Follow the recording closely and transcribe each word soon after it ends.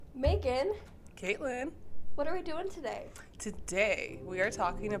Megan, Kaitlyn. what are we doing today? Today we are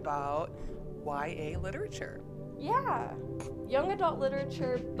talking about YA literature. Yeah, young adult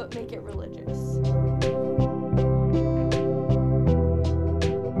literature, but make it religious.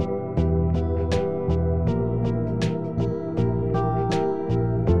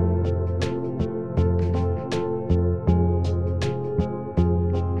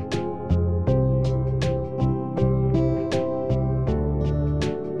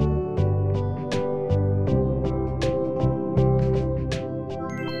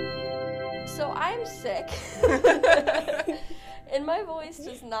 So I'm sick, and my voice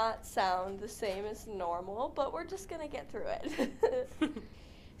does not sound the same as normal, but we're just gonna get through it.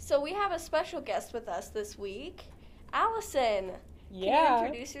 So we have a special guest with us this week, Allyson. Yeah. Can you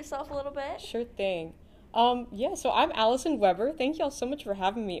introduce yourself a little bit? Sure thing. So I'm Allyson Weber. Thank y'all so much for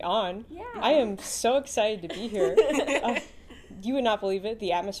having me on. Yeah. I am so excited to be here. You would not believe it,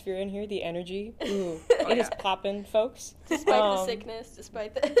 the atmosphere in here, the energy. Ooh, it is popping, folks. Despite the sickness,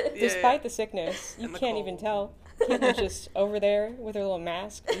 despite the sickness, you And the can't even cold. tell. Caitlin's just over there with her little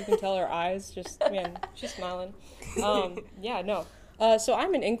mask. You can tell her eyes just, man, she's smiling. So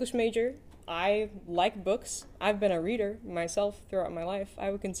I'm an English major. I like books. I've been a reader myself throughout my life. I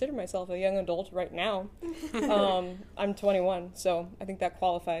would consider myself a young adult right now. I'm 21, so I think that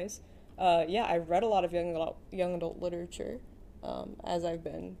qualifies. I've read a lot of young adult literature as I've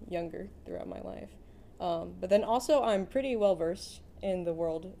been younger throughout my life. But then also I'm pretty well versed in the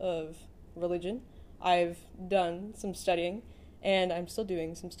world of religion. I've done some studying, and I'm still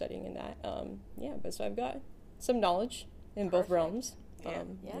doing some studying in that. So I've got some knowledge in both realms. Yeah.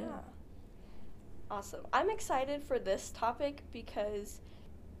 Awesome. I'm excited for this topic because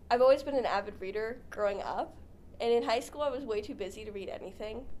I've always been an avid reader growing up, and in high school I was way too busy to read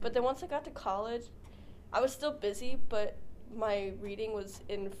anything. But then once I got to college, I was still busy, but my reading was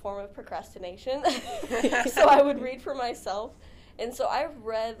in form of procrastination. So I would read for myself. And so I've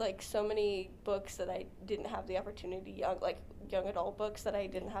read like so many books that I didn't have the opportunity, young adult books that I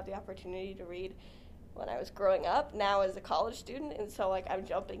didn't have the opportunity to read when I was growing up, now as a college student. And so like I'm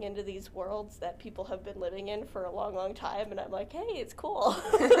jumping into these worlds that people have been living in for a long, long time, and I'm like, hey, it's cool.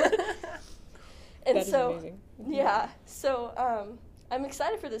 And that is amazing. Yeah, so I'm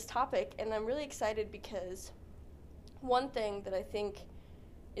excited for this topic, and I'm really excited because one thing that I think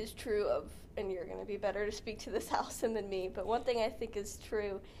is true of, and you're going to be better to speak to this, Allyson, than me, but one thing I think is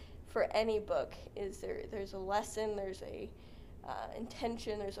true for any book is there's a lesson, there's a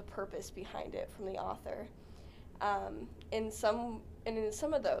intention, there's a purpose behind it from the author. In some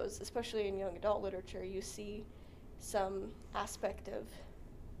of those, especially in young adult literature, you see some aspect of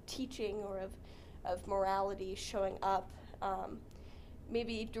teaching or of morality showing up,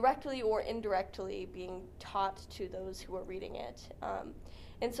 maybe directly or indirectly being taught to those who are reading it.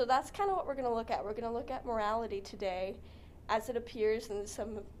 And so that's kind of what we're going to look at. We're going to look at morality today as it appears in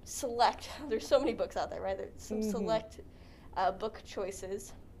some select, there's so many books out there, right? There's some select book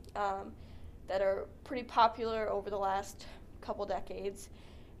choices that are pretty popular over the last couple decades.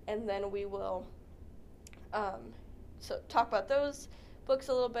 And then we will talk about those books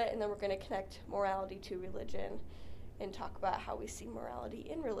a little bit, and then we're going to connect morality to religion and talk about how we see morality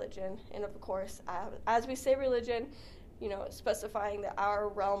in religion. And of course, as we say religion, specifying that our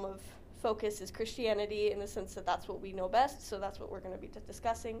realm of focus is Christianity in the sense that that's what we know best, so that's what we're going to be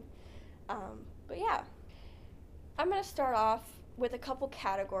discussing. But yeah, I'm going to start off with a couple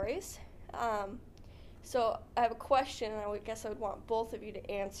categories. So I have a question, and I guess I would want both of you to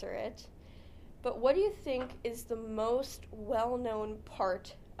answer it. But what do you think is the most well-known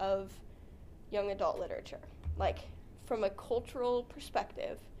part of young adult literature? Like, from a cultural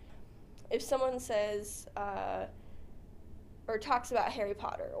perspective, if someone says, or talks about Harry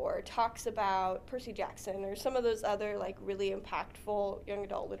Potter, or talks about Percy Jackson, or some of those other, like, really impactful young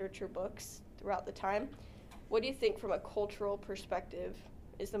adult literature books throughout the time, what do you think from a cultural perspective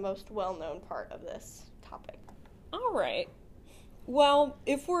is the most well-known part of this topic? All right. Well,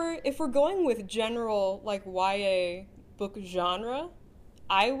 if we're going with general like YA book genre,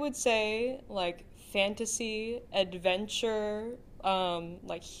 I would say like fantasy, adventure,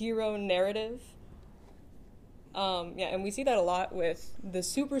 like hero narrative. And we see that a lot with the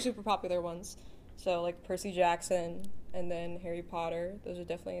super popular ones. So like Percy Jackson and then Harry Potter. Those are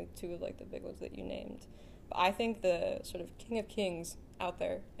definitely two of like the big ones that you named. But I think the sort of king of kings out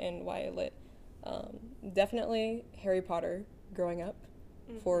there in YA lit, definitely Harry Potter. Growing up,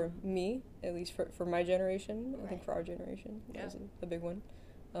 for me, at least for my generation, I think for our generation, that was a big one.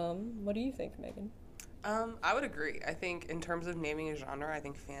 What do you think, Megan? I would agree. I think in terms of naming a genre, I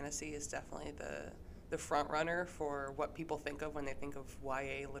think fantasy is definitely the front runner for what people think of when they think of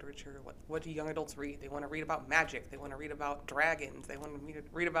YA literature. What do young adults read? They want to read about magic. They want to read about dragons. They want to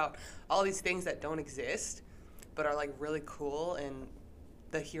read about all these things that don't exist, but are like really cool. And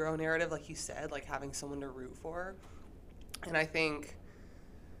the hero narrative, like you said, like having someone to root for. And I think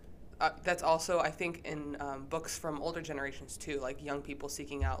that's also, I think, in books from older generations too, like young people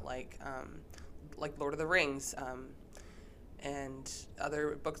seeking out like Lord of the Rings, and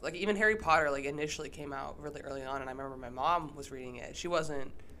other books, like even Harry Potter, like initially came out really early on, and I remember my mom was reading it. She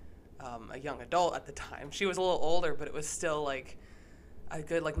wasn't a young adult at the time. She was a little older, but it was still like a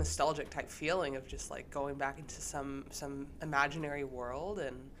good like nostalgic type feeling of just like going back into some imaginary world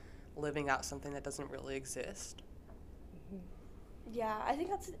and living out something that doesn't really exist. Yeah, I think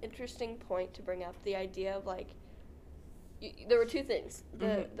that's an interesting point to bring up, the idea of like, there were two things,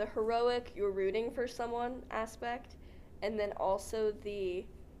 the heroic, you're rooting for someone aspect, and then also the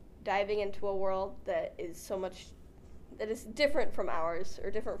diving into a world that is so much, that is different from ours, or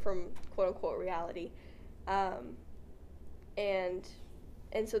different from quote-unquote reality. And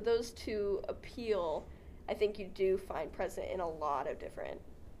so those two appeal, I think you do find present in a lot of different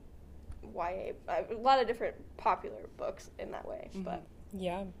YA, a lot of different popular books in that way. But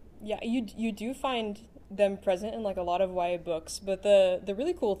yeah, you do find them present in like a lot of YA books, but the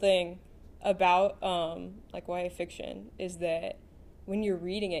really cool thing about like YA fiction is that when you're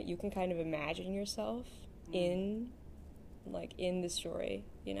reading it, you can kind of imagine yourself in the story,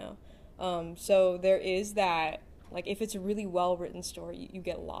 you know. So there is that, like, if it's a really well written story, you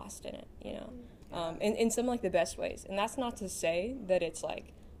get lost in it, you know. In some like the best ways. And that's not to say that it's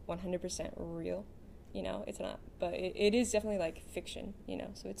like 100% real, you know, it's not, but it is definitely like fiction, you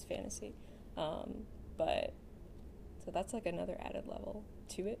know, so it's fantasy. But so that's like another added level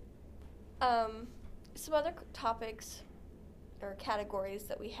to it. Some other topics or categories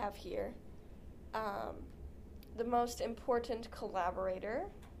that we have here. The most important collaborator,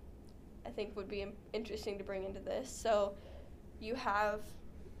 I think, would be interesting to bring into this. So you have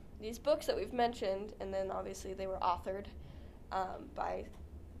these books that we've mentioned, and then obviously they were authored by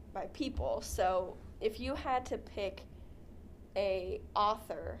people. So if you had to pick a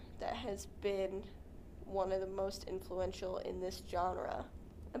author that has been one of the most influential in this genre,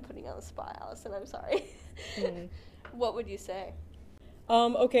 I'm putting you on the spot, Allyson, I'm sorry. What would you say?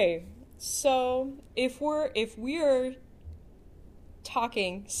 Okay, so if we're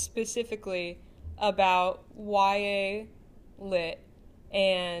talking specifically about YA lit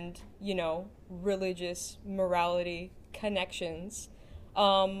and, you know, religious morality connections,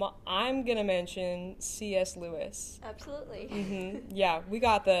 I'm gonna mention C.S. Lewis. Absolutely. Yeah, we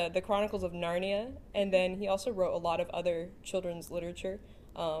got the Chronicles of Narnia, and then he also wrote a lot of other children's literature,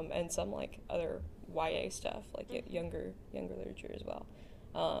 and some like other YA stuff, like younger literature as well.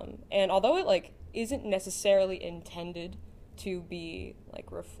 And although it like isn't necessarily intended to be like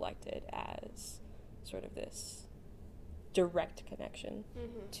reflected as sort of this direct connection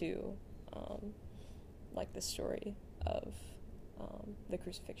to like the story of the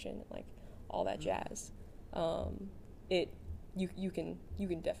crucifixion and like all that jazz, you can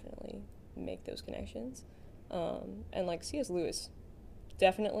definitely make those connections, and like C.S. Lewis,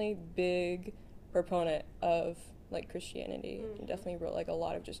 definitely big proponent of like Christianity, and definitely wrote like a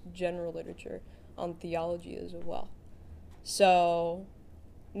lot of just general literature on theology as well. So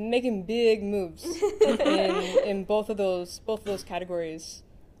making big moves in both of those categories.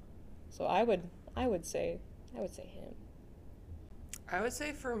 So I would say him. I would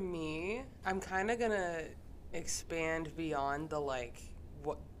say for me, I'm kind of gonna expand beyond the like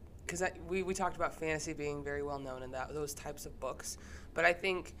what, because we talked about fantasy being very well known in those types of books, but I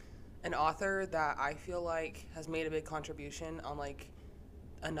think an author that I feel like has made a big contribution on like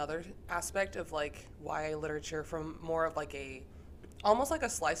another aspect of like YA literature from more of like almost like a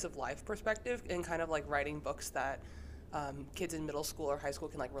slice of life perspective, and kind of like writing books that kids in middle school or high school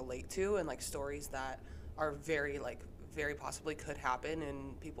can like relate to, and like stories that are very possibly could happen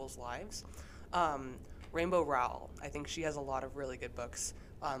in people's lives. Rainbow Rowell, I think she has a lot of really good books.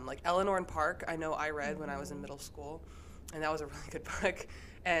 Like Eleanor and Park, I know I read when I was in middle school, and that was a really good book.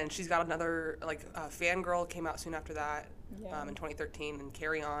 And she's got another, like, Fangirl came out soon after that, in 2013, and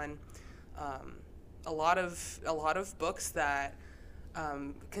Carry On. A lot of books that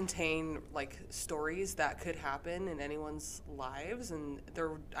contain like stories that could happen in anyone's lives, and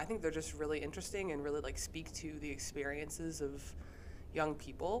I think they're just really interesting and really like speak to the experiences of young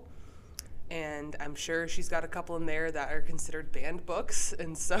people. And I'm sure she's got a couple in there that are considered banned books,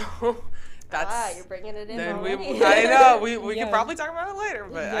 and so that's you're bringing it in already. I know we could probably talk about it later,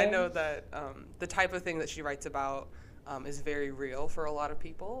 but yeah. I know that the type of thing that she writes about is very real for a lot of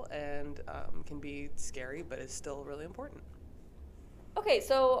people and can be scary, but is still really important. Okay,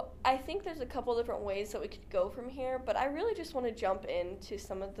 so I think there's a couple different ways that we could go from here, but I really just want to jump into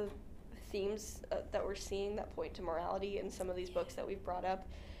some of the themes that we're seeing that point to morality in some of these books that we've brought up.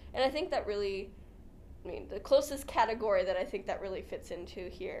 And I think that really, the closest category that I think that really fits into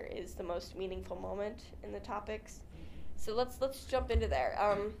here is the most meaningful moment in the topics. So let's jump into there.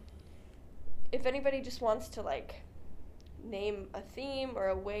 If anybody just wants to, name a theme or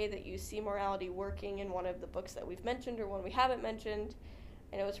a way that you see morality working in one of the books that we've mentioned or one we haven't mentioned.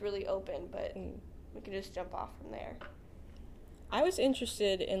 I know it's really open, but we can just jump off from there. I was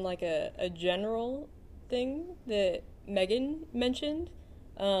interested in a general thing that Megan mentioned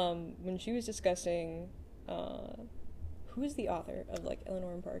when she was discussing who is the author of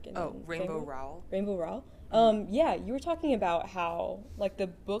Eleanor and Park and Rainbow Rowell. Rainbow Rowell. Yeah, you were talking about how the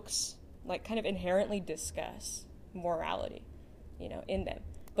books kind of inherently discuss morality, in them,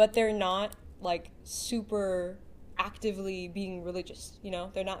 but they're not super actively being religious.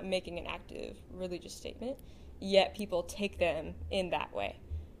 They're not making an active religious statement, yet people take them in that way.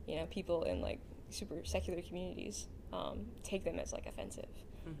 People in super secular communities take them as offensive.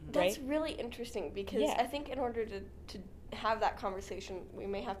 Mm-hmm. That's really interesting because I think in order to have that conversation, we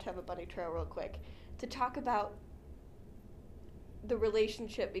may have to have a bunny trail real quick to talk about the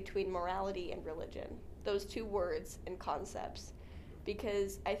relationship between morality and religion, those two words and concepts,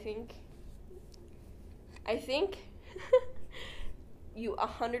 because I think you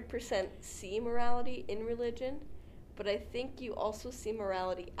 100% see morality in religion, but I think you also see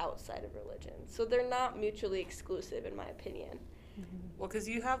morality outside of religion. So they're not mutually exclusive, in my opinion. Mm-hmm. Well, because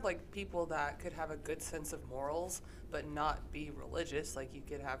you have people that could have a good sense of morals but not be religious. You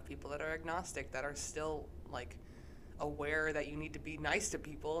could have people that are agnostic that are still aware that you need to be nice to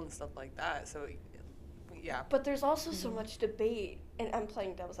people and stuff like that. So yeah. But there's also so much debate, and I'm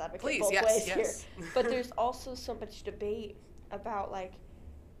playing devil's advocate Please, both yes, ways yes. here. But there's also so much debate about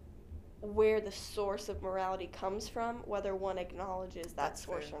where the source of morality comes from, whether one acknowledges that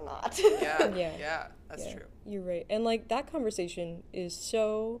source or not. Yeah, that's true. You're right. And that conversation is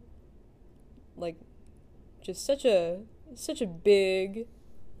so just such a big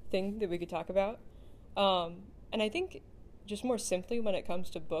thing that we could talk about. And I think just more simply when it comes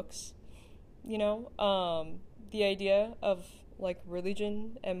to books, the idea of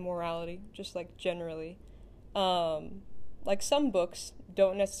religion and morality, just generally, some books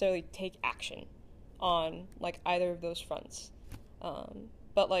don't necessarily take action on either of those fronts,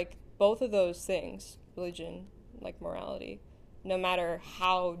 but both of those things, religion, morality, no matter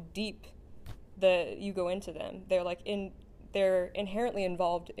how deep you go into them, they're inherently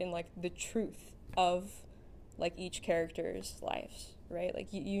involved in the truth of each character's lives, right?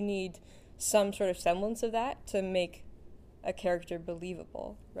 You need some sort of semblance of that to make a character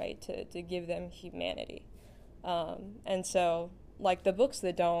believable, right? To give them humanity. And so, the books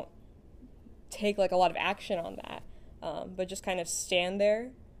that don't take, a lot of action on that, but just kind of stand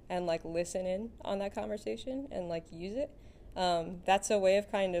there and, listen in on that conversation and, use it, that's a way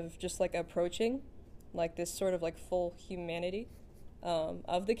of kind of just, approaching, this sort of, full humanity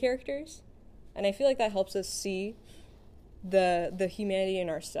of the characters. And I feel that helps us see the humanity in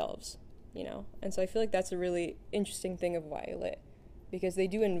ourselves, And so I feel that's a really interesting thing of YA Lit, because they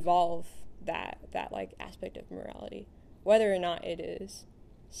do involve that aspect of morality, whether or not it is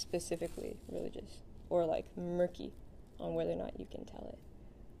specifically religious or murky on whether or not you can tell it.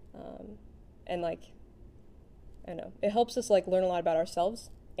 And I don't know, it helps us learn a lot about ourselves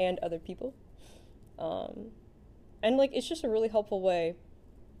and other people. And it's just a really helpful way,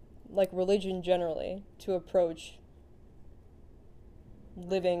 religion generally, to approach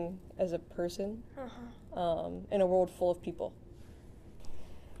living as a person in a world full of people.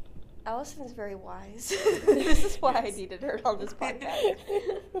 Allyson is very wise. This is why I needed her on this podcast.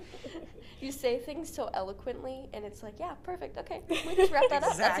 You say things so eloquently, and it's yeah, perfect, okay. We just wrap that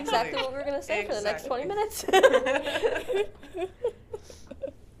up. That's exactly what we're going to say for the next 20 minutes.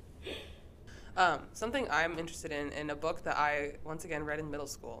 Something I'm interested in a book that I, once again, read in middle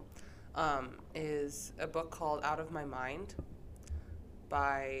school, is a book called Out of My Mind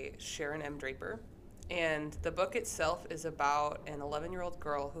by Sharon M. Draper. And the book itself is about an 11-year-old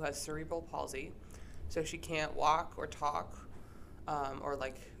girl who has cerebral palsy, so she can't walk or talk or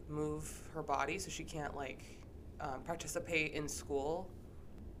move her body, so she can't participate in school.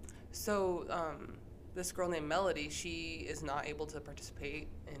 So this girl named Melody, she is not able to participate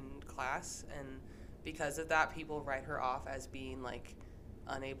in class, and because of that, people write her off as being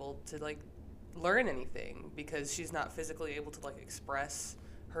unable to learn anything because she's not physically able to express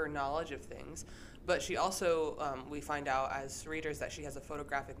her knowledge of things. But she also, we find out as readers that she has a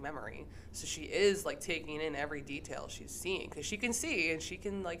photographic memory. So she is like taking in every detail she's seeing, because she can see and she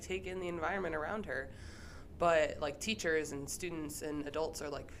can like take in the environment around her. But like teachers and students and adults are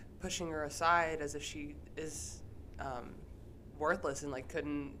like pushing her aside as if she is worthless and like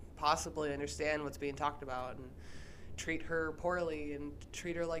couldn't possibly understand what's being talked about, and treat her poorly and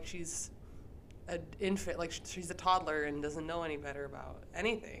treat her like she's an infant, like she's a toddler and doesn't know any better about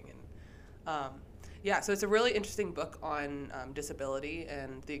anything. And so it's a really interesting book on disability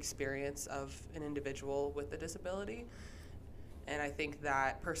and the experience of an individual with a disability. And I think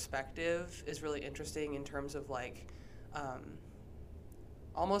that perspective is really interesting in terms of like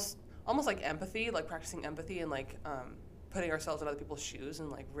almost like empathy, like practicing empathy and like putting ourselves in other people's shoes and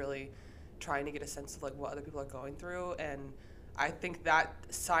like really trying to get a sense of like what other people are going through. And I think that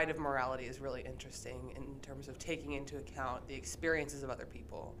side of morality is really interesting in terms of taking into account the experiences of other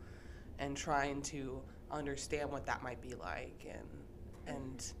people and trying to understand what that might be like,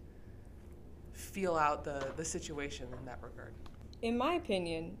 and feel out the situation in that regard. In my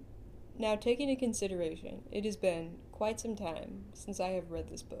opinion, now taking into consideration, it has been quite some time since I have read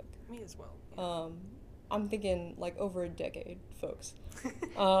this book. Me as well. Yeah. I'm thinking like over a decade, folks.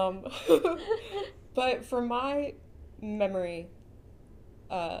 But for my memory,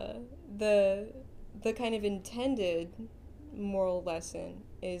 the kind of intended moral lesson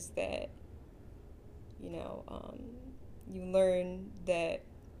is that, you learn that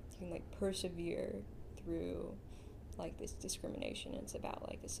you can like persevere through like this discrimination. It's about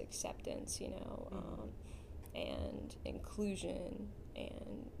like this acceptance, and inclusion,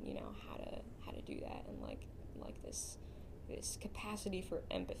 and how to do that, and like this capacity for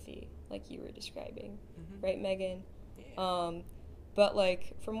empathy, like you were describing, right, Megan? Yeah. But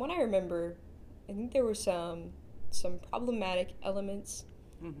like from what I remember, I think there were some problematic elements,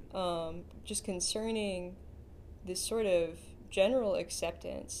 just concerning this sort of general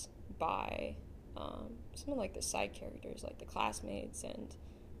acceptance by some of like the side characters, like the classmates and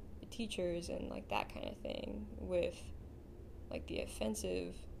the teachers and like that kind of thing, with like the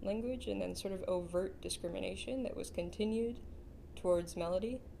offensive language and then sort of overt discrimination that was continued towards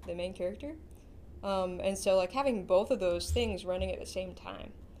Melody, the main character. And so like having both of those things running at the same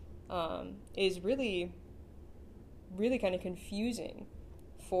time is really, really kind of confusing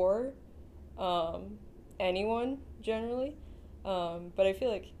for anyone generally. But I feel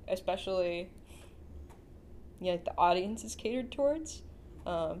like especially the audience is catered towards,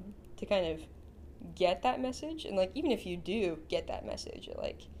 to kind of get that message. And like even if you do get that message,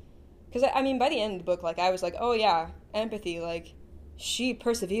 like, because I mean by the end of the book, like I was like, oh yeah, empathy, like she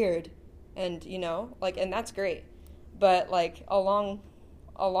persevered, and and that's great. But like along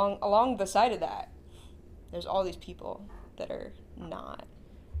the side of that, there's all these people that are not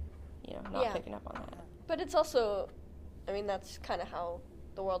picking up on that. But it's also, I mean, that's kind of how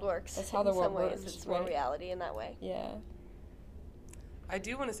the world works. That's how the world works. It's more reality in that way. Yeah. I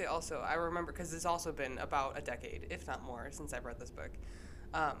do want to say also, I remember, because it's also been about a decade, if not more, since I've read this book.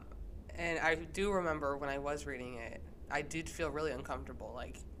 And I do remember when I was reading it, I did feel really uncomfortable,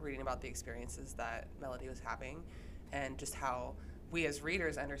 like, reading about the experiences that Melody was having, and just how we as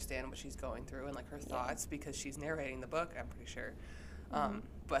readers understand what she's going through and, like, her thoughts, because she's narrating the book, I'm pretty sure.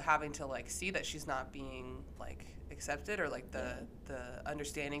 But having to, like, see that she's not being, like, accepted, or, like, the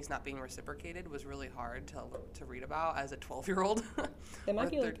understanding's not being reciprocated was really hard to read about as a 12-year-old That might or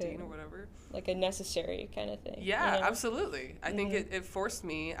be 13 like or whatever. Like a necessary kind of thing. Yeah, absolutely. I think it forced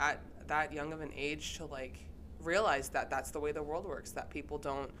me at that young of an age to, like, realize that that's the way the world works, that people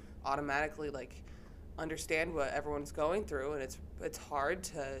don't automatically, like, understand what everyone's going through, and it's hard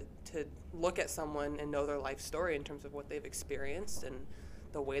to look at someone and know their life story in terms of what they've experienced and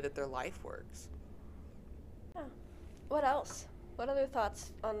the way that their life works. Yeah. What else? What other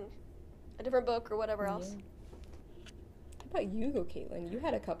thoughts on a different book or whatever else? How about you, Kaitlyn? You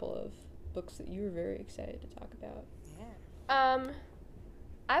had a couple of books that you were very excited to talk about. Yeah.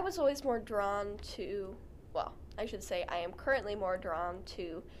 I was always more drawn to, well, I should say I am currently more drawn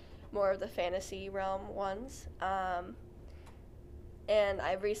to more of the fantasy realm ones. And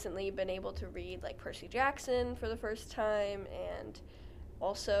I've recently been able to read, like, Percy Jackson for the first time, and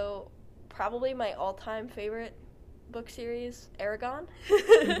also probably my all-time favorite book series, Eragon,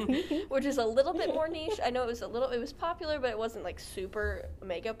 which is a little bit more niche. I know it was popular, but it wasn't, like, super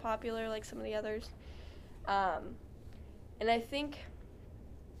mega popular like some of the others. And I think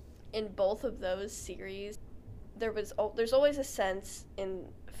in both of those series, there's always a sense in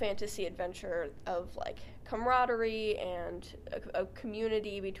fantasy adventure of, like, camaraderie and a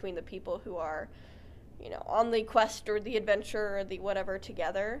community between the people who are, on the quest or the adventure or the whatever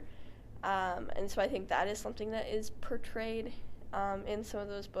together. And so I think that is something that is portrayed in some of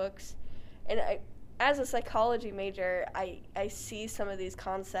those books. And as a psychology major, I see some of these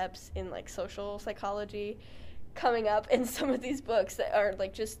concepts in, like, social psychology coming up in some of these books that are,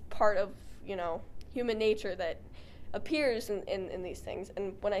 like, just part of, you know, human nature that appears in these things.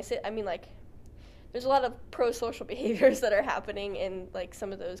 And when I say, I mean, like, there's a lot of pro-social behaviors that are happening in, like,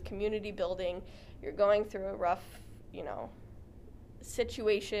 some of those community building. You're going through a rough, you know,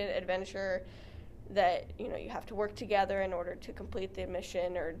 situation, adventure, that, you know, you have to work together in order to complete the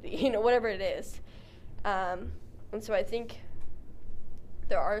mission, or the, you know, whatever it is. And so I think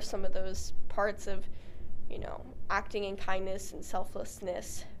there are some of those parts of, you know, acting in kindness and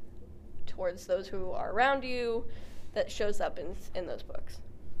selflessness towards those who are around you that shows up in those books.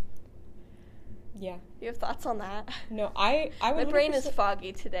 Yeah. You have thoughts on that? No, I would. My brain is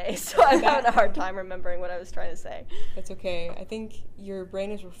foggy today, so I'm having a hard time remembering what I was trying to say. That's okay. I think your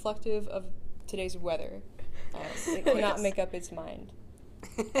brain is reflective of today's weather. It cannot make up its mind.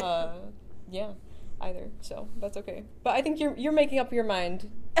 Yeah, either. So that's okay. But I think you're making up your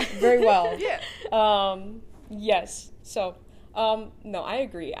mind very well. Yeah. Yes. So, no, I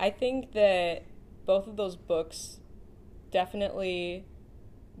agree. I think that both of those books definitely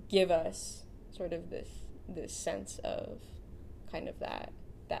give us sort of this sense of kind of that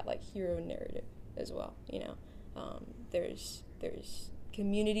like hero narrative as well, you know. There's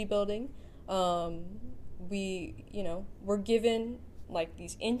community building. We're given, like,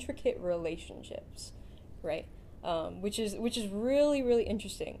 these intricate relationships, right? Which is really, really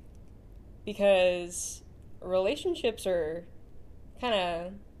interesting, because relationships are kind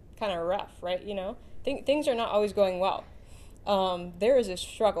of rough, right? You know, things are not always going well. There is a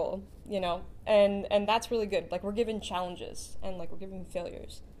struggle, you know, and that's really good. Like, we're given challenges, and, like, we're given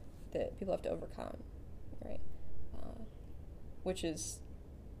failures that people have to overcome, right? Which is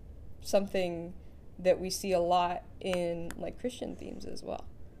something that we see a lot in, like, Christian themes as well.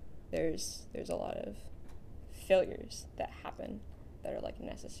 There's a lot of failures that happen that are, like,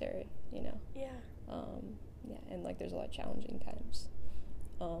 necessary, you know. Yeah. Yeah, and, like, there's a lot of challenging times.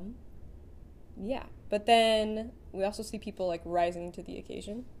 Yeah, but then we also see people, like, rising to the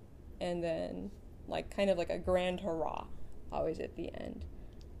occasion, and then, like, kind of like a grand hurrah always at the end,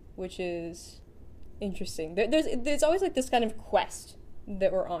 which is interesting. There's always, like, this kind of quest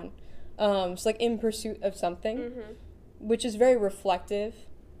that we're on. It's like in pursuit of something, Mm-hmm. which is very reflective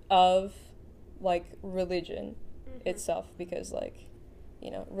of, like, religion Mm-hmm. itself, because, like,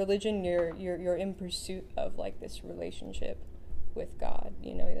 you know, religion, you're in pursuit of, like, this relationship with God,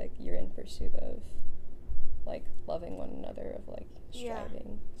 you know, like, you're in pursuit of, like, loving one another, of, like,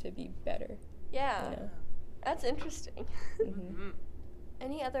 striving to be better. Yeah. You know? That's interesting. Mm-hmm.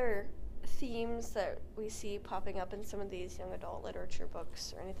 Any other themes that we see popping up in some of these young adult literature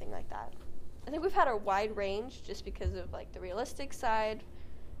books or anything like that? I think we've had a wide range just because of, like, the realistic side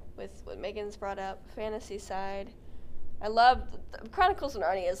with what Megan's brought up, fantasy side. I love the Chronicles of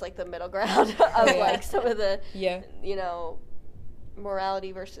Narnia is, like, the middle ground of like some of the you know,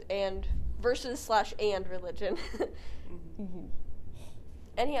 morality versus and religion. Mm-hmm.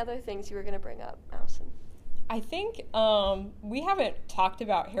 Any other things you were going to bring up, Allyson? I think we haven't talked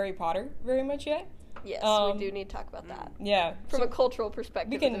about Harry Potter very much yet. Yes, we do need to talk about that. Yeah. From a cultural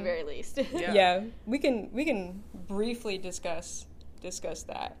perspective, at the very least. Yeah, we can briefly discuss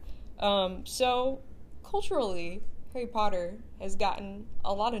that. So culturally, Harry Potter has gotten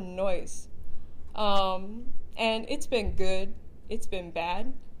a lot of noise, and it's been good, it's been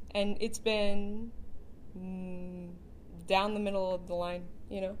bad, and it's been down the middle of the line,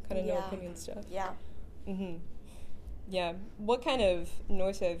 you know, kind of no opinion stuff. Yeah. Mm-hmm. Yeah. What kind of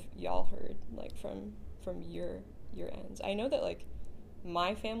noise have y'all heard, like, from your ends? I know that, like,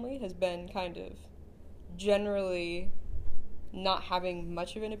 my family has been kind of generally not having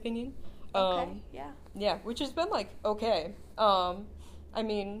much of an opinion. Okay. Yeah. Yeah, which has been, like, okay. I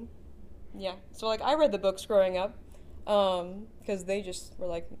mean, yeah. So, like, I read the books growing up, because they just were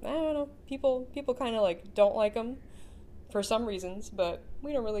like, I don't know, people kind of, like, don't like them for some reasons, but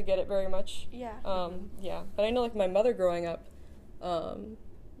we don't really get it very much. Yeah. Yeah. But I know, like, my mother growing up,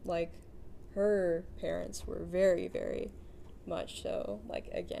 like, her parents were very, very much so, like,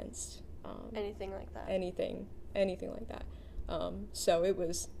 against anything like that. Anything like that. So it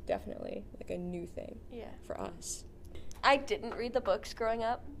was definitely, like, a new thing for us. I didn't read the books growing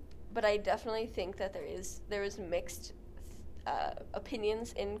up, but I definitely think that there is mixed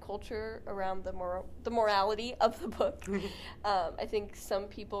opinions in culture around the morality of the book. I think some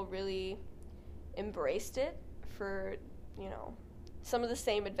people really embraced it for, you know, some of the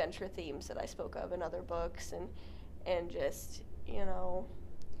same adventure themes that I spoke of in other books, and just, you know,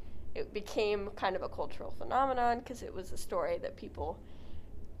 it became kind of a cultural phenomenon because it was a story that people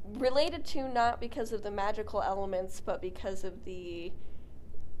related to, not because of the magical elements, but because of the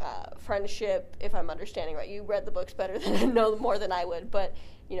friendship, if I'm understanding right. You read the books better than know more than I would, but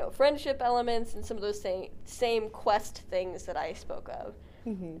friendship elements and some of those same quest things that I spoke of.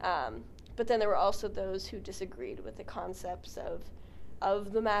 Mm-hmm. But then there were also those who disagreed with the concepts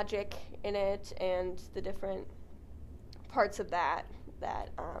of the magic in it and the different parts of that.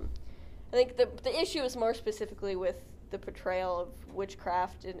 I think the issue is more specifically with the portrayal of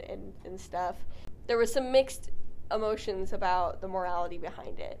witchcraft and stuff. There was some mixed emotions about the morality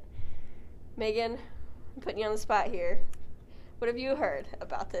behind it. Megan, I'm putting you on the spot here. What have you heard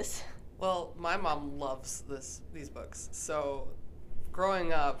about this? Well, my mom loves these books. So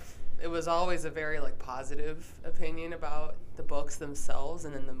growing up, it was always a very positive opinion about the books themselves,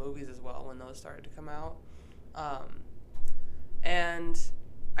 and then the movies as well when those started to come out. And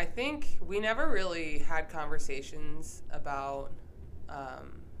I think we never really had conversations about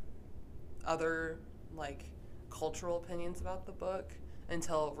other cultural opinions about the book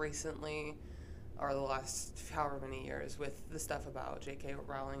until recently, or the last however many years, with the stuff about J.K.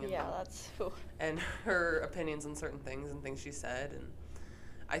 Rowling and her opinions on certain things and things she said. And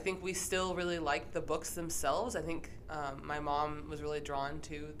I think we still really like the books themselves. I think my mom was really drawn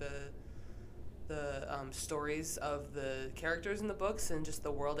to the stories of the characters in the books and just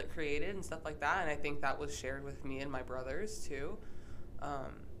the world it created and stuff like that. And I think that was shared with me and my brothers too.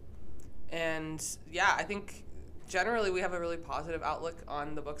 And yeah, I think generally we have a really positive outlook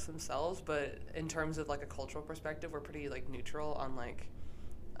on the books themselves, but in terms of a cultural perspective, we're pretty neutral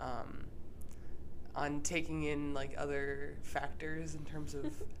on taking in other factors in terms of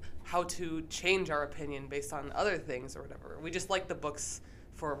how to change our opinion based on other things or whatever. We just like the books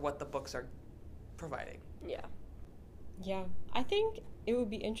for what the books are providing. Yeah, I think it would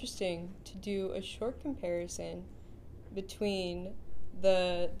be interesting to do a short comparison between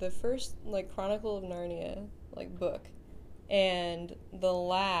the first Chronicle of Narnia book and the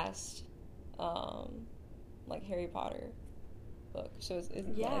last Harry Potter book. So it's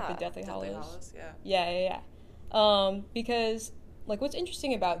the Deathly Hallows. Yeah. Because what's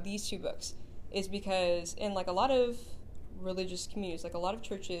interesting about these two books is because in a lot of religious communities, a lot of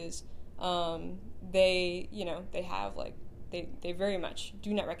churches, they have they very much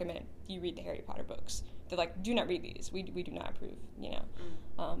do not recommend you read the Harry Potter books. They're do not read these. We do not approve.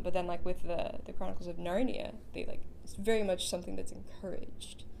 But then with the Chronicles of Narnia, they it's very much something that's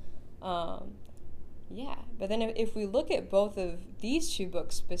encouraged. But then if we look at both of these two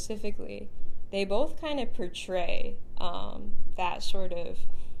books specifically, they both kind of portray that sort of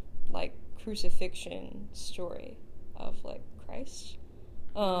crucifixion story of Christ.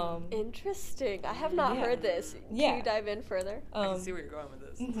 Interesting. I have not heard this. Can you dive in further? I can see where you're going with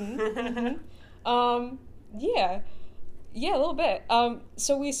this. Mm-hmm. Yeah, a little bit.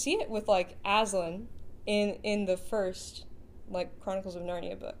 So we see it with Aslan in the first Chronicles of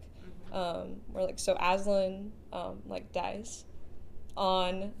Narnia book, where so Aslan dies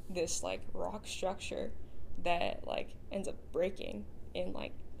on this rock structure that ends up breaking in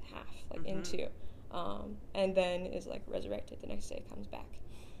half in two, and then is resurrected the next day, comes back,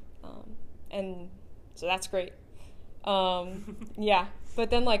 and so that's great. But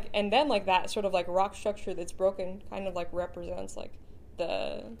then that sort of rock structure that's broken kind of represents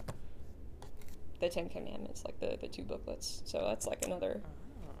the Ten Commandments, the two booklets. So that's another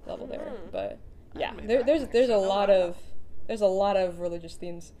level there. But yeah, there's a lot of religious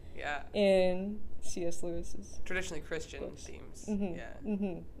themes. Yeah. In C.S. Lewis's traditionally Christian books. themes. Mm-hmm. Yeah.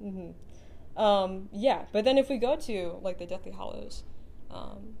 Mm-hmm. Mm-hmm. But then if we go to the Deathly Hallows,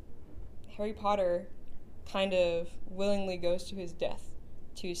 Harry Potter kind of willingly goes to his death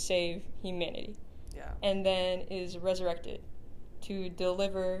to save humanity. Yeah. And then is resurrected to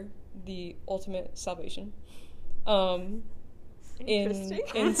deliver the ultimate salvation. In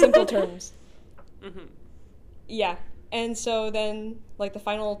simple terms. Mm-hmm. Yeah. And so then the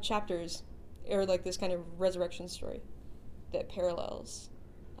final chapters are this kind of resurrection story that parallels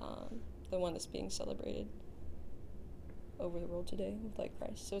the one that's being celebrated over the world today with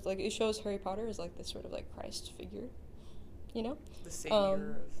Christ. So it's it shows Harry Potter as this sort of Christ figure, the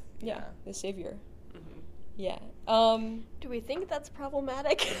savior the savior. Mm-hmm. Yeah. Do we think that's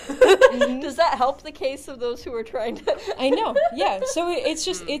problematic? Mm-hmm. Does that help the case of those who are trying to I know. Yeah. So it's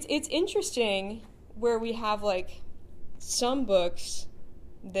just it's interesting where we have some books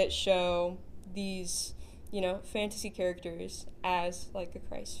that show these fantasy characters as a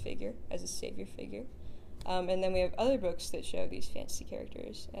Christ figure, as a savior figure. And then we have other books that show these fantasy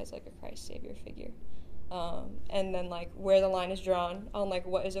characters as a Christ savior figure. and then like where the line is drawn on like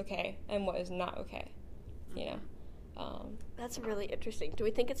what is okay and what is not okay, you know. That's really interesting. Do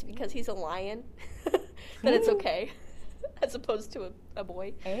we think it's because he's a lion that it's okay, as opposed to a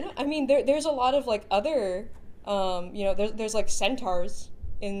boy? I don't know. I mean, there's a lot of like other, you know, there's like centaurs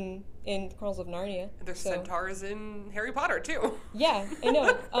in Chronicles of Narnia. There's centaurs in Harry Potter too. Yeah, I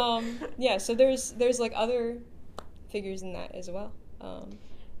know. Yeah, so there's like other figures in that as well.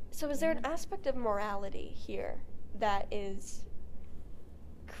 So is there an aspect of morality here that is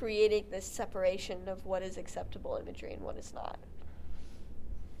creating this separation of what is acceptable imagery and what is not?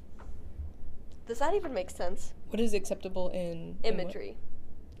 Does that even make sense? What is acceptable in imagery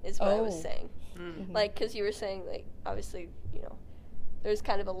is what I was saying. Mm-hmm. Like, because you were saying, like, obviously, you know, there's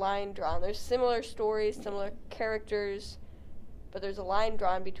kind of a line drawn. There's similar stories, similar characters, but there's a line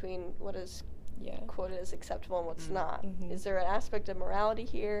drawn between what is quoted as acceptable and what's not. Mm-hmm. Is there an aspect of morality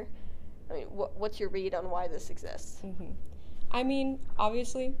here? I mean, what's your read on why this exists? Mm-hmm. I mean,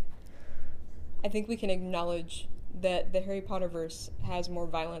 obviously, I think we can acknowledge that the Harry Potter verse has more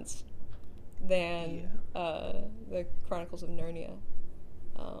violence than the Chronicles of Narnia.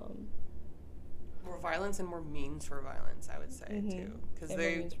 More violence and more means for violence, I would say, too. Because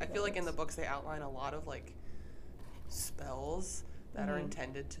I feel like in the books they outline a lot of, like, spells that are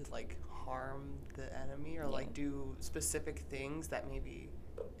intended to, like, harm the enemy or, like, do specific things that may be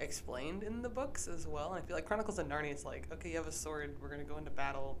explained in the books as well. And I feel like Chronicles of Narnia is like, okay, you have a sword, we're going to go into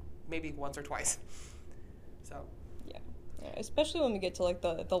battle maybe once or twice. So... Yeah, especially when we get to like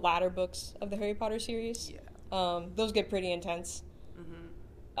the latter books of the Harry Potter series. Yeah. Those get pretty intense.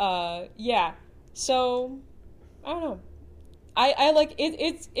 Mm-hmm. Yeah. So I don't know. I like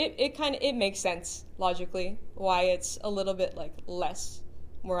it. It kind of makes sense logically why it's a little bit like less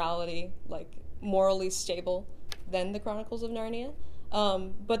morality, like morally stable than the Chronicles of Narnia.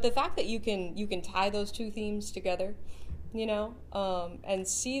 But the fact that you can tie those two themes together, you know, and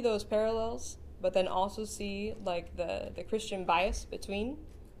see those parallels, but then also see like the Christian bias between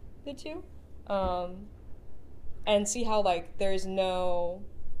the two, and see how like there's no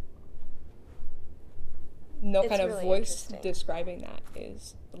kind of really voice describing that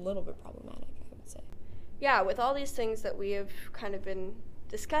is a little bit problematic, I would say. Yeah, with all these things that we have kind of been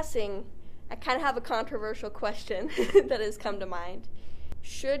discussing, I kind of have a controversial question that has come to mind.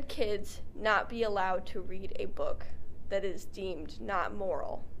 Should kids not be allowed to read a book that is deemed not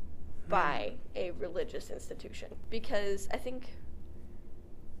moral by a religious institution? Because I think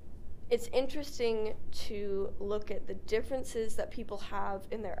it's interesting to look at the differences that people have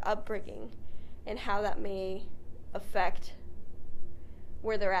in their upbringing and how that may affect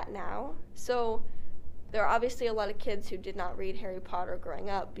where they're at now. So there are obviously a lot of kids who did not read Harry Potter growing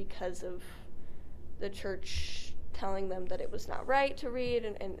up because of the church telling them that it was not right to read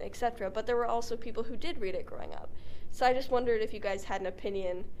and etc. But there were also people who did read it growing up. So I just wondered if you guys had an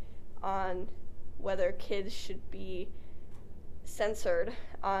opinion on whether kids should be censored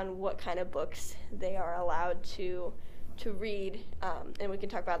on what kind of books they are allowed to read, and we can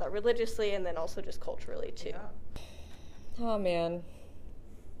talk about that religiously and then also just culturally too. Yeah. Oh man.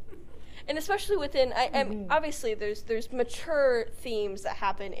 And especially within, obviously there's mature themes that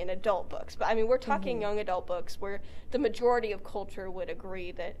happen in adult books, but I mean we're talking young adult books where the majority of culture would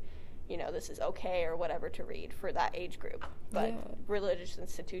agree that, you know, this is okay or whatever to read for that age group, but religious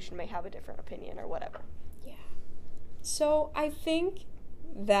institution may have a different opinion or whatever. Yeah. So I think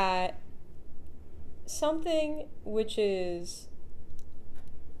that something which is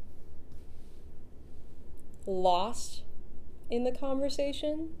lost in the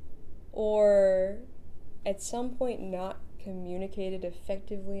conversation or at some point not communicated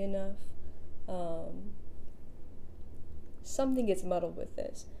effectively enough, something gets muddled with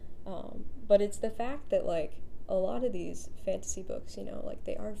this. But it's the fact that, like, a lot of these fantasy books, you know, like,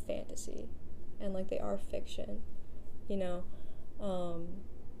 they are fantasy and, like, they are fiction, you know.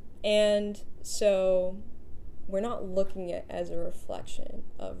 And so we're not looking at it as a reflection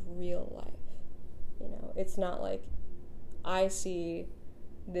of real life, you know. It's not like I see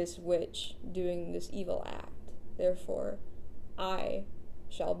this witch doing this evil act, therefore I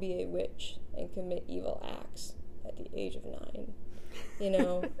shall be a witch and commit evil acts at the age of 9. You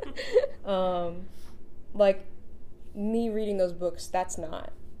know, like me reading those books, that's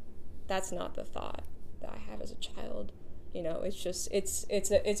not the thought that I have as a child. You know, it's just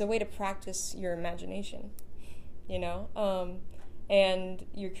it's a way to practice your imagination, you know, and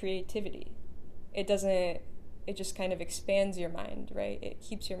your creativity. It just kind of expands your mind, right? It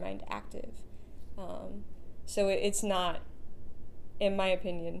keeps your mind active. So it's not, in my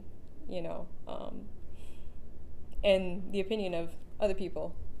opinion, you know, and the opinion of other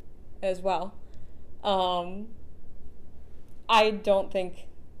people as well, I don't think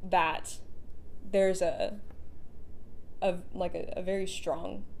that there's a very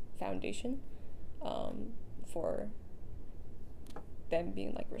strong foundation for them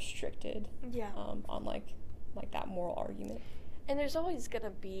being like restricted on like that moral argument. And there's always going to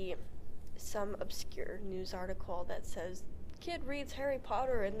be some obscure news article that says kid reads Harry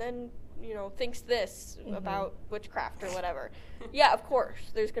Potter and then, you know, thinks this about witchcraft or whatever. Yeah, of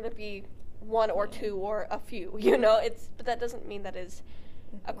course. There's going to be one or two or a few, you know. But that doesn't mean that is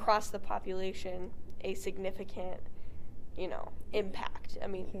across the population a significant, you know, impact. I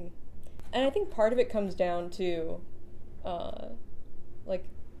mean, and I think part of it comes down to like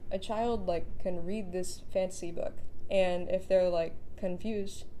a child like can read this fantasy book, and if they're like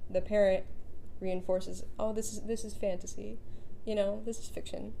confused, the parent reinforces, oh, this is fantasy, you know, this is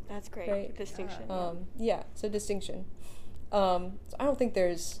fiction. That's great. Right? Distinction. Yeah, so distinction. So I don't think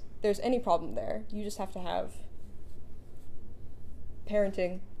there's any problem there. You just have to have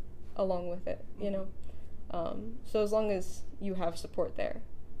parenting along with it, you know. So as long as you have support there,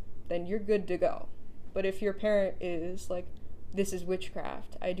 then you're good to go. But if your parent is like, this is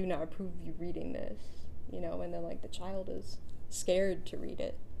witchcraft, I do not approve of you reading this, you know, and then like the child is scared to read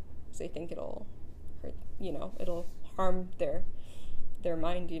it because they think it'll hurt, you know, it'll harm their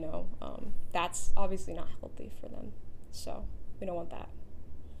mind, you know, that's obviously not healthy for them. So we don't want that.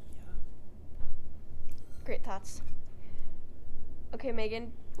 Yeah. Great thoughts. Okay,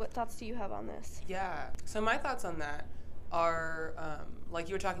 Megan, what thoughts do you have on this? Yeah. So my thoughts on that are, like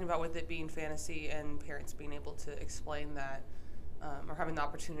you were talking about with it being fantasy and parents being able to explain that, or having the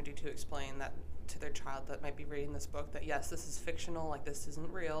opportunity to explain that to their child that might be reading this book, that yes, this is fictional, like this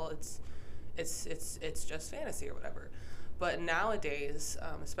isn't real, it's just fantasy or whatever. But nowadays,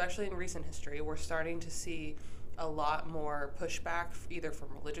 especially in recent history, we're starting to see a lot more pushback either from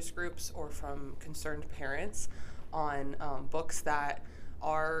religious groups or from concerned parents on books that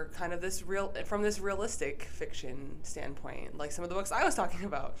are kind of from this realistic fiction standpoint, like some of the books I was talking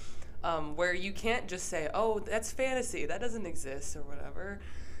about, where you can't just say, oh, that's fantasy, that doesn't exist or whatever,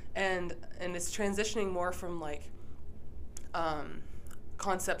 and it's transitioning more from like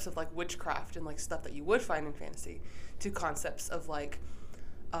concepts of like witchcraft and like stuff that you would find in fantasy to concepts of like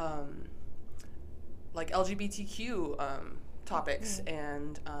LGBTQ topics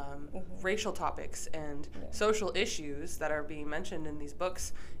and racial topics and social issues that are being mentioned in these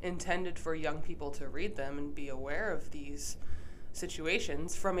books, intended for young people to read them and be aware of these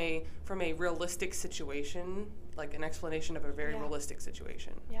situations from a realistic situation, like an explanation of a very realistic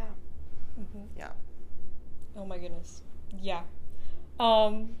situation. Yeah. Yeah. Oh my goodness. Yeah.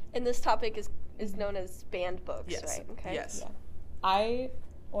 And this topic is known as banned books, right? Okay. Yes. Yeah. I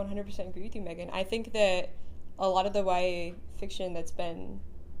 100% agree with you, Megan. I think that a lot of the YA fiction that's been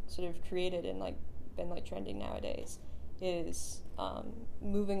sort of created and like been like trending nowadays is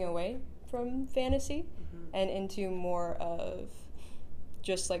moving away from fantasy and into more of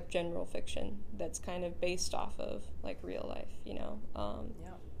just like general fiction that's kind of based off of like real life, you know.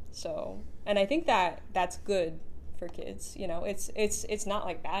 So, and I think that that's good for kids, you know. It's not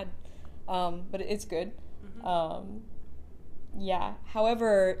like bad, but it's good. Yeah.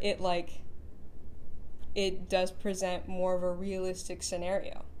 However, it does present more of a realistic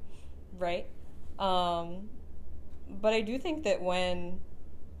scenario, right? But I do think that when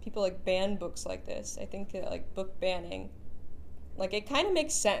people like ban books like this, I think that like book banning, like it kind of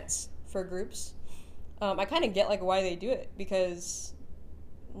makes sense for groups. I kind of get like why they do it, because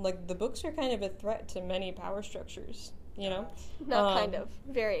like the books are kind of a threat to many power structures, you know? Not kind of.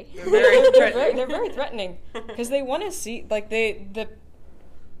 Very. They're very threatening. They're very threatening because they want to see, like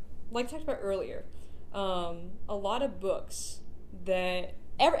like I talked about earlier, a lot of books that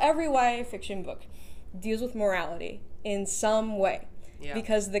every YA fiction book deals with morality in some way. Yeah.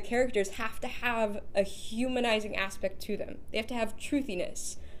 Because the characters have to have a humanizing aspect to them. They have to have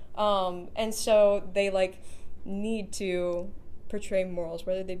truthiness. And so they like need to portray morals,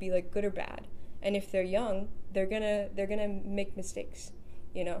 whether they be like good or bad. And if they're young, they're gonna make mistakes,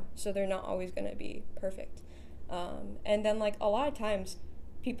 you know. So they're not always gonna be perfect. And then like a lot of times,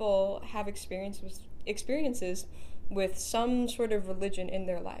 people have experiences with some sort of religion in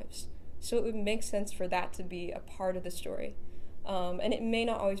their lives. So it would make sense for that to be a part of the story. And it may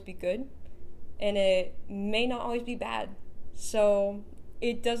not always be good, and it may not always be bad. So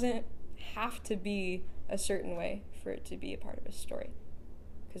it doesn't have to be a certain way for it to be a part of a story.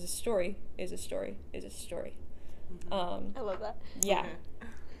 Because a story is a story is a story. I love that. Yeah.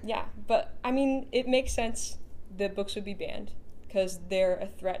 Yeah, but I mean, it makes sense that books would be banned because they're a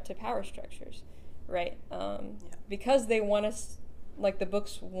threat to power structures, right? Because they want us, like the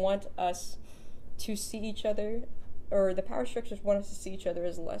books want us to see each other, or the power structures want us to see each other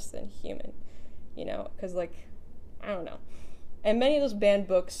as less than human, you know, because, like, I don't know. And many of those banned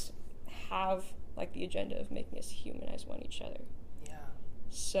books have, like, the agenda of making us humanize one each other. Yeah.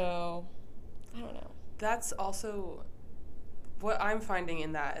 So, I don't know. That's also what I'm finding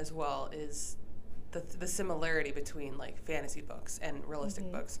in that as well, is the similarity between, like, fantasy books and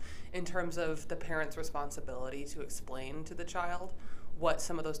realistic books in terms of the parent's responsibility to explain to the child what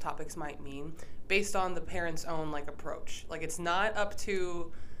some of those topics might mean based on the parent's own, like, approach. Like, it's not up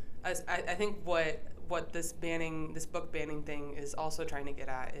to, as I think what this book banning thing is also trying to get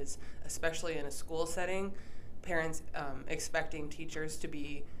at is, especially in a school setting, parents expecting teachers to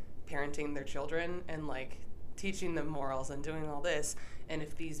be parenting their children and, like, teaching them morals and doing all this. And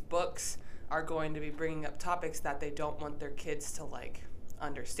if these books are going to be bringing up topics that they don't want their kids to, like,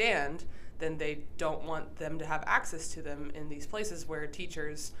 understand, then they don't want them to have access to them in these places where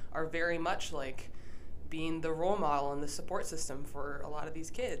teachers are very much, like, being the role model and the support system for a lot of these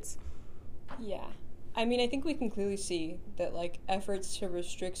kids. Yeah. I mean, I think we can clearly see that, like, efforts to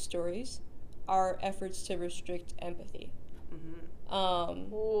restrict stories are efforts to restrict empathy.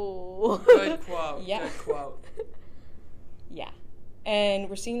 Ooh. Good quote. Yeah. Good quote. Yeah. And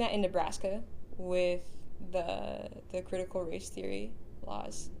we're seeing that in Nebraska with the critical race theory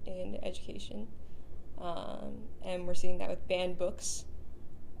laws in education. And we're seeing that with banned books,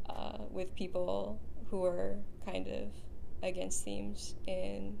 with people who are kind of against themes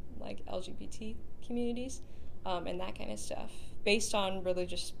in, like, LGBT communities, and that kind of stuff, based on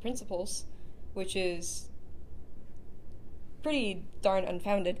religious principles, which is pretty darn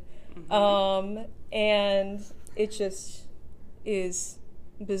unfounded. And it just is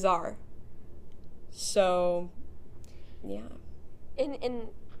bizarre. So, yeah. And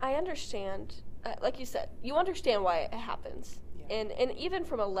I understand, like you said, you understand why it happens. Yeah. And even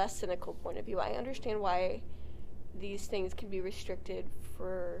from a less cynical point of view, I understand why these things can be restricted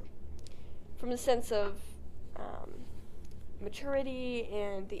from the sense of maturity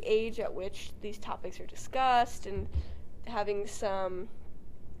and the age at which these topics are discussed, and having some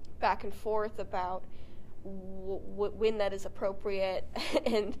back and forth about when that is appropriate.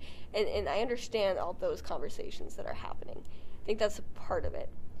 and I understand all those conversations that are happening. I think that's a part of it.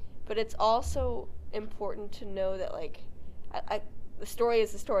 But it's also important to know that, like, the story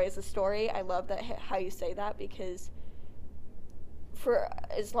is the story is the story. I love that how you say that, because for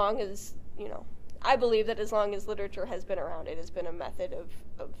as long as, you know, I believe that as long as literature has been around, it has been a method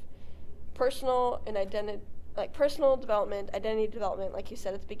of personal and personal development, identity development, like you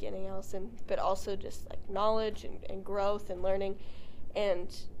said at the beginning, Allyson, but also just, like, knowledge and growth and learning. And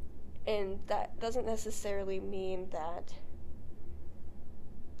that doesn't necessarily mean that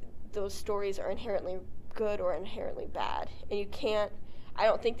those stories are inherently good or inherently bad. And I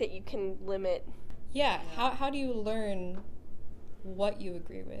don't think that you can limit. Yeah, how do you learn what you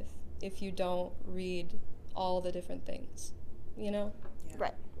agree with if you don't read all the different things, you know? Yeah.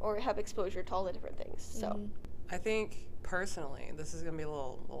 Right, or have exposure to all the different things. So I think personally, this is gonna be a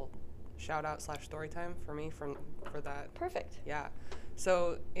little shout out / story time for me for that. Perfect. Yeah.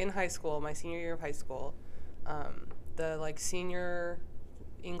 So in high school, my senior year of high school, the, like, senior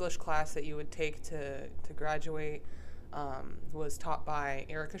English class that you would take to graduate was taught by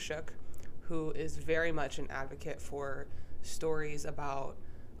Erica Shook, who is very much an advocate for stories about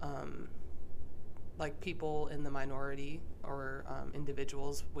like, people in the minority or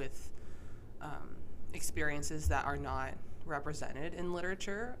individuals with experiences that are not represented in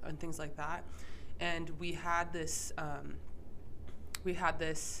literature and things like that. And we had this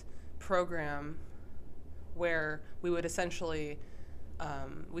program where we would essentially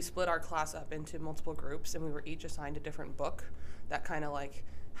we split our class up into multiple groups, and we were each assigned a different book that kind of, like,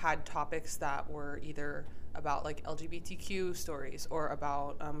 had topics that were either about, like, LGBTQ stories or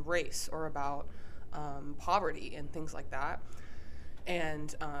about race or about poverty and things like that.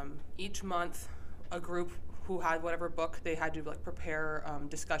 And each month, a group who had whatever book, they had to, like, prepare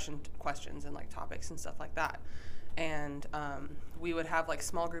discussion questions and, like, topics and stuff like that. And we would have, like,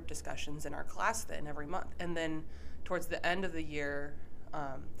 small group discussions in our class then every month. And then towards the end of the year,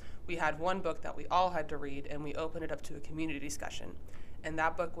 we had one book that we all had to read, and we opened it up to a community discussion. And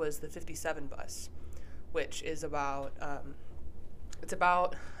that book was The 57 Bus, which is about,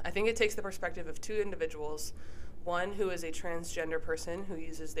 I think it takes the perspective of two individuals, one who is a transgender person who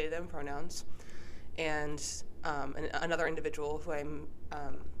uses they, them pronouns, and another individual who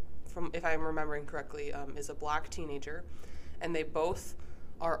if I'm remembering correctly, is a black teenager. And they both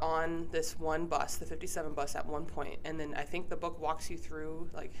are on this one bus, the 57 bus, at one point. And then I think the book walks you through,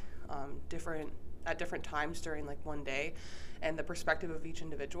 like, at different times during, like, one day, and the perspective of each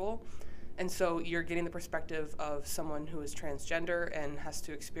individual. And so you're getting the perspective of someone who is transgender and has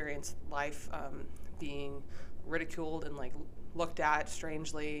to experience life being ridiculed and like looked at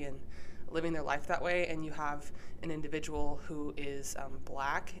strangely and living their life that way. And you have an individual who is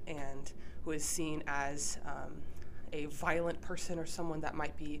Black and who is seen as a violent person or someone that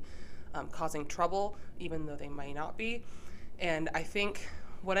might be causing trouble, even though they might not be. And I think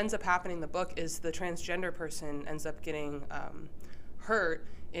what ends up happening in the book is the transgender person ends up getting hurt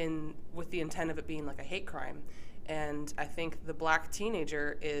with the intent of it being like a hate crime. And I think the Black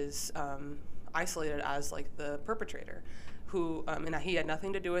teenager is isolated as like the perpetrator, who and he had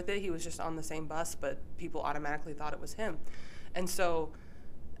nothing to do with it. He was just on the same bus, but people automatically thought it was him. And so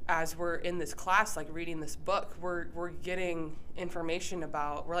as we're in this class, like reading this book, we're getting information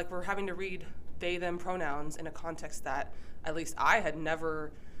about, we're having to read they, them pronouns in a context that at least I had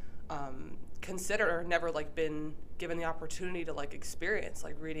never considered or never like been given the opportunity to like experience,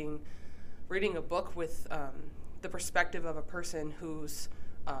 like reading a book with the perspective of a person whose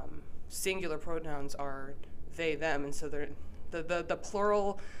singular pronouns are they, them, and so they're the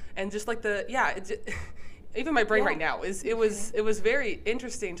plural, and just like even my brain right now it was very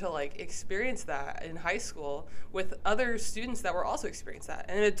interesting to like experience that in high school with other students that were also experiencing that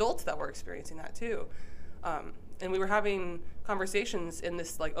and adults that were experiencing that too. And we were having conversations in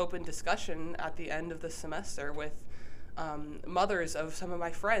this like open discussion at the end of the semester with mothers of some of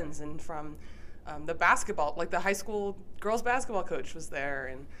my friends, and from the basketball, like the high school girls basketball coach was there,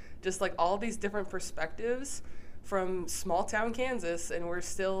 and just like all these different perspectives from small town Kansas, and we're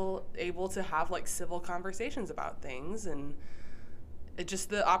still able to have like civil conversations about things. And it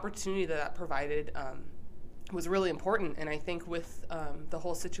just, the opportunity that provided was really important. And I think with the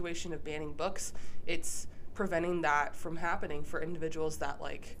whole situation of banning books, it's preventing that from happening for individuals that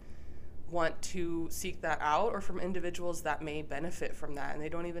like want to seek that out, or from individuals that may benefit from that and they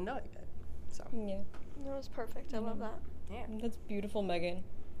don't even know it yet. So yeah, that was perfect. I love that. Yeah, that's beautiful, Megan.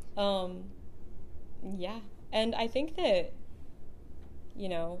 Yeah, and I think that, you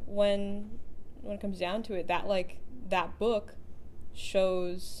know, when it comes down to it, that like that book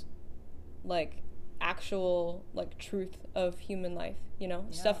shows like actual like truth of human life, you know,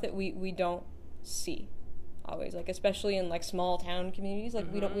 stuff that we don't see always, like especially in like small town communities,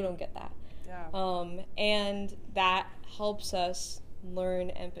 like we don't get that. And that helps us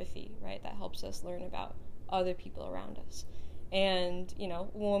learn empathy, right? That helps us learn about other people around us. And you know,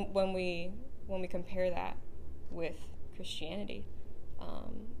 when we compare that with Christianity,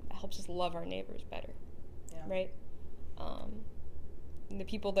 it helps us love our neighbors better, right? The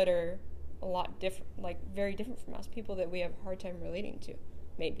people that are a lot different, like very different from us, people that we have a hard time relating to,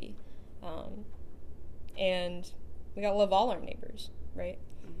 maybe. And we gotta love all our neighbors, right?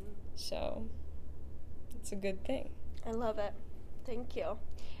 So it's a good thing. I love it. Thank you.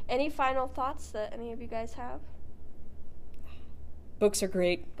 Any final thoughts that any of you guys have? Books are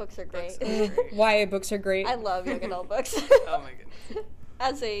great. Books are great. YA books are great. I love young adult books. Oh my goodness.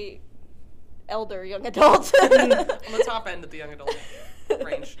 As a elder young adult. On the top end of the young adult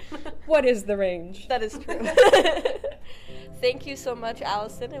range. What is the range? That is true. Thank you so much,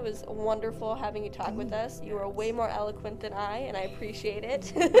 Allyson. It was wonderful having you talk with us. You were way more eloquent than I, and I appreciate it.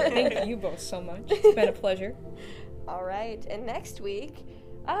 Thank you both so much. It's been a pleasure. All right, and next week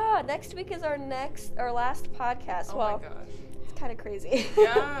is our last podcast. Oh well, my gosh. it's kind of crazy.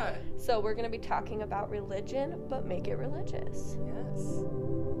 Yeah. So we're going to be talking about religion, but make it religious. Yes.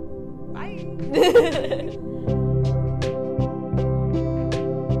 Bye.